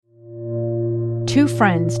Two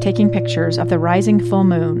friends taking pictures of the rising full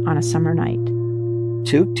moon on a summer night.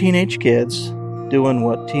 Two teenage kids doing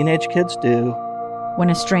what teenage kids do. When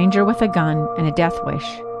a stranger with a gun and a death wish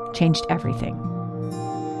changed everything.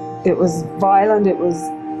 It was violent, it was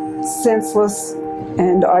senseless,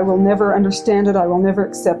 and I will never understand it, I will never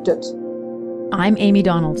accept it. I'm Amy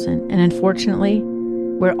Donaldson, and unfortunately,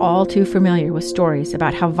 we're all too familiar with stories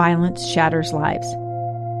about how violence shatters lives.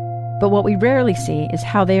 But what we rarely see is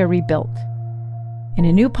how they are rebuilt. In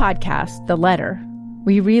a new podcast, The Letter,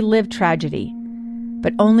 we relive tragedy,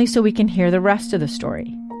 but only so we can hear the rest of the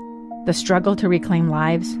story. The struggle to reclaim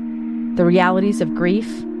lives, the realities of grief,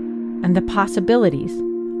 and the possibilities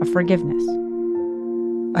of forgiveness.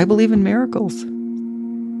 I believe in miracles.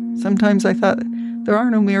 Sometimes I thought, there are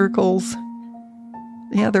no miracles.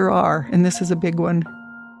 Yeah, there are, and this is a big one.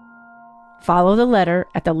 Follow The Letter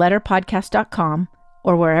at theletterpodcast.com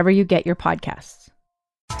or wherever you get your podcasts.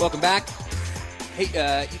 Welcome back. Hey,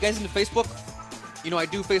 you guys into Facebook? You know, I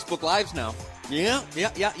do Facebook Lives now. Yeah.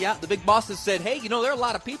 The big bosses said, hey, you know, there are a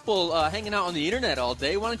lot of people hanging out on the internet all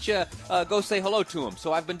day. Why don't you go say hello to them?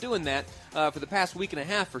 So I've been doing that for the past week and a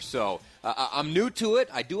half or so. I'm new to it.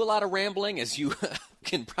 I do a lot of rambling, as you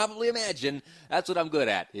can probably imagine. That's what I'm good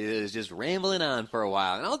at, is just rambling on for a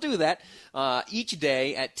while. And I'll do that each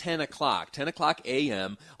day at 10 o'clock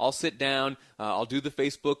a.m. I'll sit down. I'll do the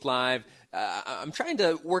Facebook Live. I'm trying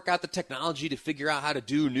to work out the technology to figure out how to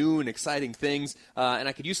do new and exciting things, and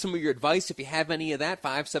I could use some of your advice if you have any of that.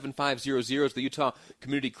 57500 is the Utah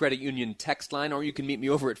Community Credit Union text line, or you can meet me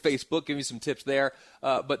over at Facebook, give me some tips there.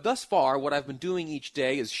 But thus far, what I've been doing each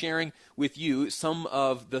day is sharing with you some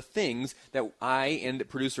of the things that I and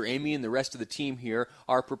producer Amy and the rest of the team here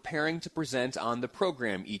are preparing to present on the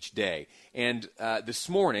program each day. And this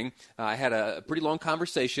morning, I had a pretty long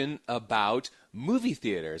conversation about movie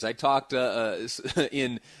theaters. I talked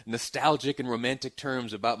in nostalgic and romantic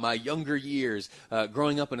terms about my younger years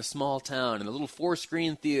growing up in a small town in a little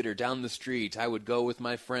 4-screen theater down the street. I would go with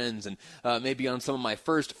my friends, and maybe on some of my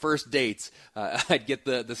first dates, I'd get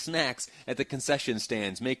the snacks at the concession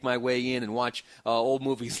stands, make my way in and watch old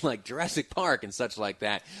movies like Jurassic Park and such like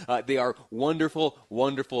that. They are wonderful,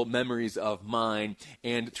 wonderful memories of mine,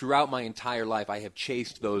 and throughout my entire life I have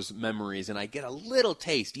chased those memories, and I get a little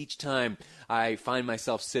taste each time I find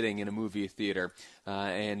myself sitting in a movie theater,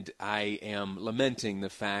 and I am lamenting the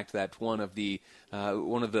fact that one of the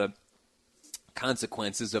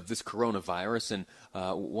consequences of this coronavirus and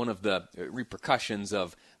one of the repercussions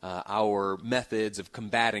of our methods of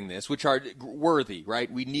combating this, which are worthy,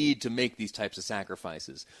 right? We need to make these types of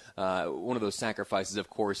sacrifices. One of those sacrifices, of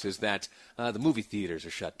course, is that the movie theaters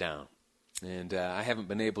are shut down. And I haven't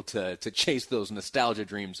been able to chase those nostalgia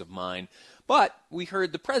dreams of mine. But we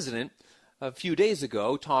heard the president a few days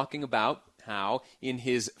ago talking about how in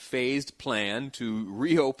his phased plan to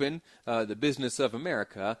reopen the business of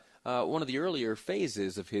America, one of the earlier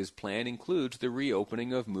phases of his plan includes the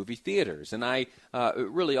reopening of movie theaters. And I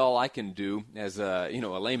really all I can do as a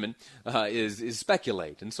layman is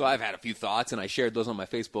speculate. And so I've had a few thoughts, and I shared those on my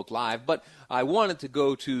Facebook Live. But I wanted to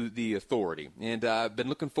go to the authority. And I've been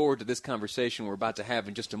looking forward to this conversation we're about to have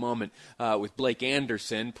in just a moment with Blake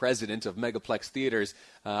Anderson, president of Megaplex Theaters.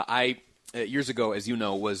 Years ago, as you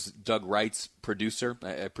know, was Doug Wright's producer.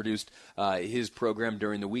 I produced his program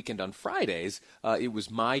during the weekend on Fridays. It was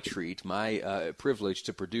my treat, my privilege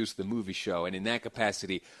to produce the movie show. And in that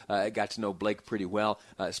capacity, I got to know Blake pretty well,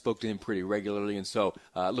 spoke to him pretty regularly. And so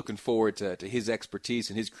looking forward to his expertise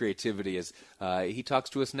and his creativity as he talks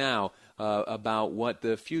to us now about what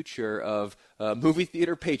the future of movie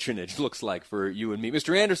theater patronage looks like for you and me.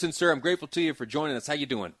 Mr. Anderson, sir, I'm grateful to you for joining us. How you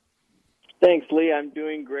doing? Thanks, Lee. I'm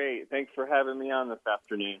doing great. Thanks for having me on this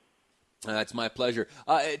afternoon. It's my pleasure.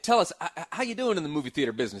 Tell us, how you doing in the movie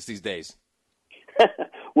theater business these days?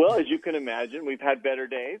 Well, as you can imagine, we've had better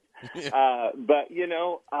days. But,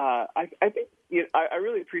 I think I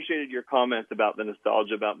really appreciated your comments about the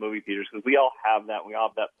nostalgia about movie theaters, because we all have that. We all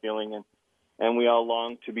have that feeling, and we all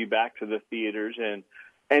long to be back to the theaters. And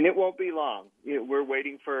it won't be long. We're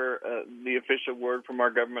waiting for the official word from our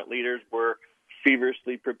government leaders. We're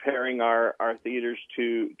feverishly preparing our theaters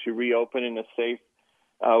to reopen in a safe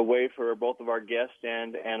way for both of our guests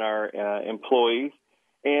and our employees.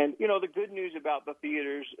 And, the good news about the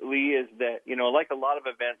theaters, Lee, is that, like a lot of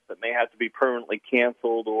events that may have to be permanently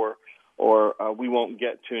canceled or we won't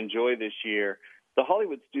get to enjoy this year, the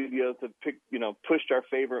Hollywood studios have pushed our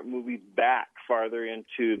favorite movies back farther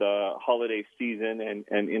into the holiday season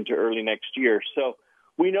and into early next year. So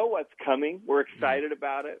we know what's coming. We're excited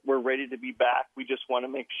about it. We're ready to be back. We just want to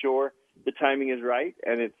make sure the timing is right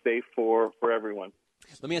and it's safe for everyone.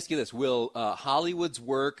 Let me ask you this. Will Hollywood's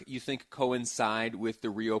work, you think, coincide with the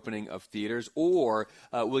reopening of theaters, or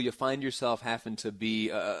will you find yourself having to be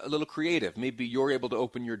a little creative? Maybe you're able to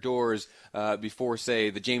open your doors before, say,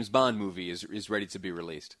 the James Bond movie is ready to be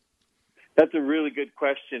released. That's a really good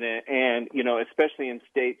question, and especially in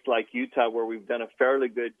states like Utah, where we've done a fairly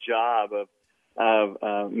good job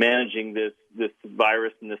of managing this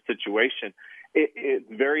virus and this situation. It's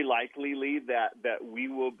very likely, Lee, that we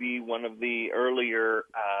will be one of the earlier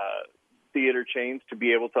theater chains to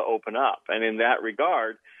be able to open up, and in that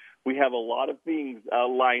regard, we have a lot of things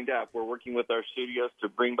lined up. We're working with our studios to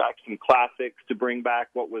bring back some classics, to bring back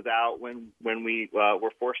what was out when we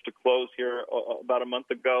were forced to close here about a month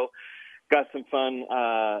ago. Got some fun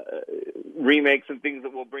remakes and things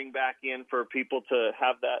that we'll bring back in for people to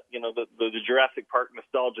have that, the Jurassic Park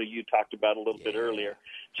nostalgia you talked about a little bit earlier.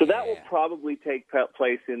 So that will probably take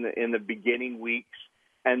place in the beginning weeks.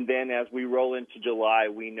 And then as we roll into July,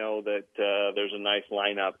 we know that there's a nice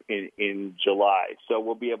lineup in July. So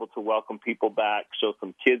we'll be able to welcome people back, show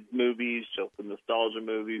some kids' movies, show some nostalgia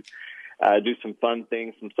movies, do some fun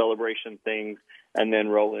things, some celebration things, and then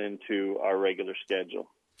roll into our regular schedule.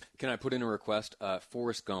 Can I put in a request?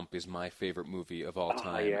 Forrest Gump is my favorite movie of all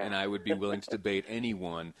time, and I would be willing to debate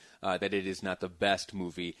anyone that it is not the best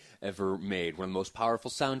movie ever made. One of the most powerful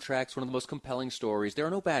soundtracks, one of the most compelling stories. There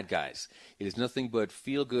are no bad guys. It is nothing but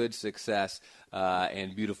feel-good success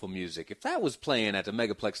and beautiful music. If that was playing at a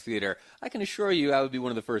Megaplex theater, I can assure you I would be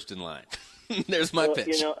one of the first in line. There's my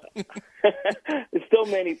pitch. Still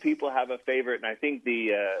many people have a favorite, and I think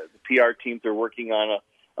the PR teams are working on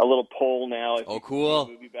a little poll now. If oh, cool!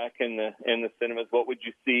 Movie back in the cinemas. What would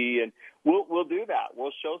you see? And we'll do that.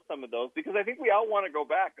 We'll show some of those because I think we all want to go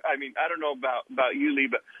back. I mean, I don't know about you, Lee,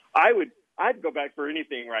 but I'd go back for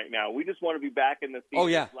anything right now. We just want to be back in the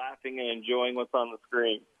theaters, laughing and enjoying what's on the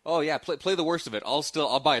screen. Oh yeah, play the worst of it.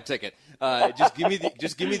 I'll buy a ticket. Just give me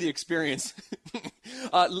the experience.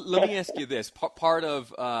 Let me ask you this: part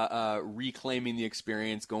of reclaiming the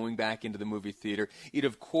experience, going back into the movie theater, it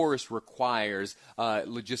of course requires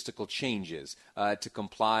logistical changes to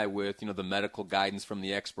comply with the medical guidance from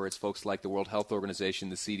the experts, folks like the World Health Organization,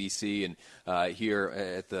 the CDC, and here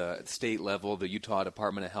at the state level, the Utah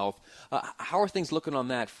Department of Health. How are things looking on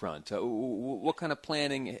that front? What kind of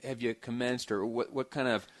planning have you commenced, or what kind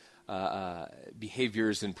of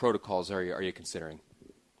behaviors and protocols are you considering?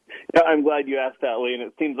 Yeah, I'm glad you asked that, Lee, and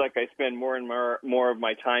it seems like I spend more and more of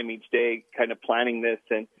my time each day kind of planning this,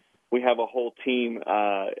 and we have a whole team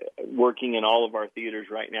working in all of our theaters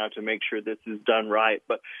right now to make sure this is done right.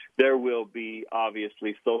 But there will be,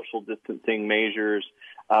 obviously, social distancing measures.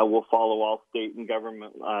 We'll follow all state and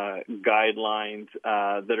government guidelines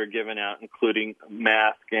that are given out, including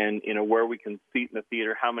mask and, where we can seat in the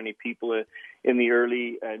theater, how many people in the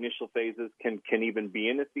early initial phases can even be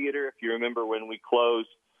in the theater. If you remember when we closed,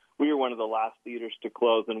 we were one of the last theaters to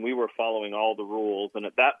close, and we were following all the rules. And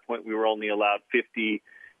at that point, we were only allowed 50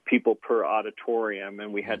 people per auditorium,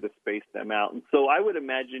 and we had to space them out. And so I would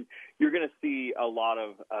imagine you're going to see a lot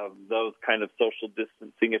of those kind of social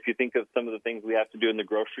distancing. If you think of some of the things we have to do in the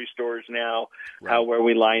grocery stores now, where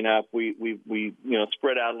we line up, we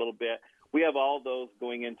spread out a little bit. We have all those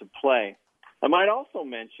going into play. I might also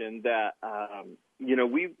mention that,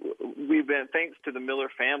 we've been, thanks to the Miller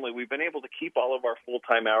family, we've been able to keep all of our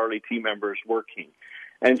full-time hourly team members working.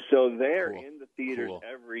 And so they're in the theaters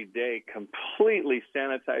every day, completely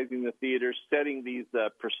sanitizing the theaters, setting these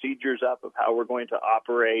procedures up of how we're going to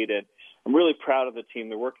operate. And I'm really proud of the team.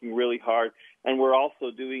 They're working really hard. And we're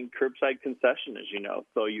also doing curbside concession, as you know.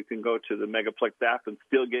 So you can go to the Megaplex app and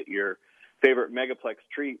still get your favorite Megaplex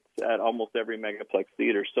treats at almost every Megaplex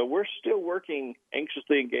theater. So we're still working,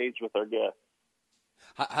 anxiously engaged with our guests.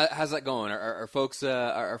 How's that going? Are folks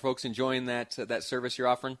enjoying that service you're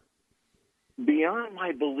offering? Beyond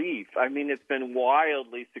my belief. I mean, it's been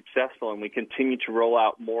wildly successful, and we continue to roll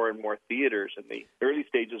out more and more theaters. In the early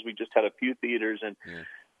stages, we just had a few theaters, and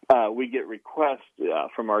we get requests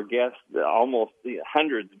from our guests, almost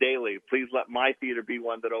hundreds daily. Please let my theater be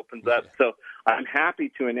one that opens up. So I'm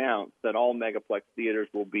happy to announce that all Megaplex theaters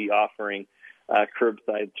will be offering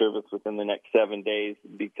curbside service within the next 7 days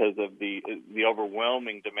because of the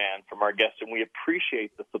overwhelming demand from our guests, and we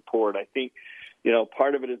appreciate the support. I think,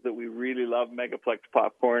 part of it is that we really love Megaplex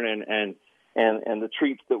popcorn and the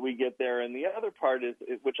treats that we get there. And the other part is,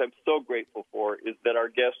 which I'm so grateful for, is that our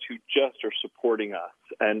guests who just are supporting us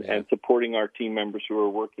and supporting our team members who are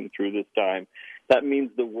working through this time. that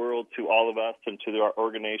means the world to all of us and to our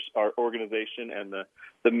organization and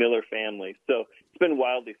the Miller family. So it's been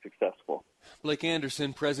wildly successful. Blake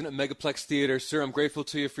Anderson, president of Megaplex Theater. Sir, I'm grateful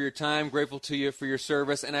to you for your time, grateful to you for your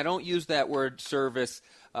service, and I don't use that word service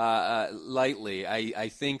lightly. I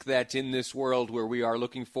think that in this world where we are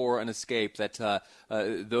looking for an escape, that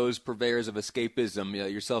those purveyors of escapism,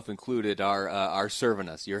 yourself included, are serving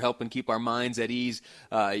us. You're helping keep our minds at ease.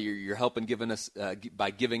 You're helping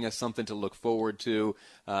by giving us something to look forward to.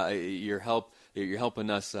 You're helping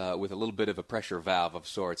us with a little bit of a pressure valve of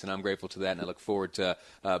sorts, and I'm grateful to that, and I look forward to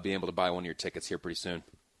being able to buy one of your tickets here pretty soon.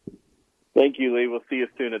 Thank you, Lee. We'll see you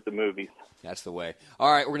soon at the movies. That's the way. All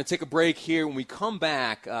right, we're going to take a break here. When we come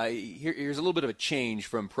back, here's a little bit of a change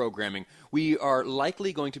from programming. We are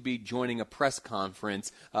likely going to be joining a press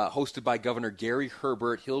conference hosted by Governor Gary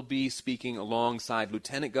Herbert. He'll be speaking alongside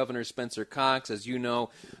Lieutenant Governor Spencer Cox. As you know,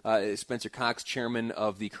 Spencer Cox, chairman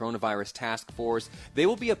of the Coronavirus Task Force. They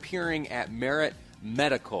will be appearing at Merit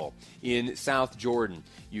Medical in South Jordan,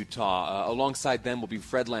 Utah. Alongside them will be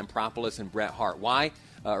Fred Lampropoulos and Brett Hart. Why?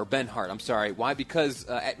 Or Ben Hart, I'm sorry. Why? Because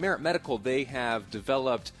at Merit Medical, they have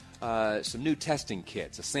developed some new testing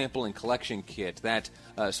kits, a sample and collection kit, that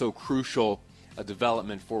so crucial a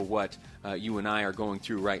development for what you and I are going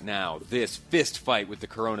through right now, this fist fight with the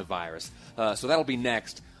coronavirus. So that'll be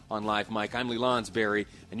next on Live Mike. I'm Lee Lonsberry,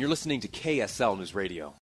 and you're listening to KSL News Radio.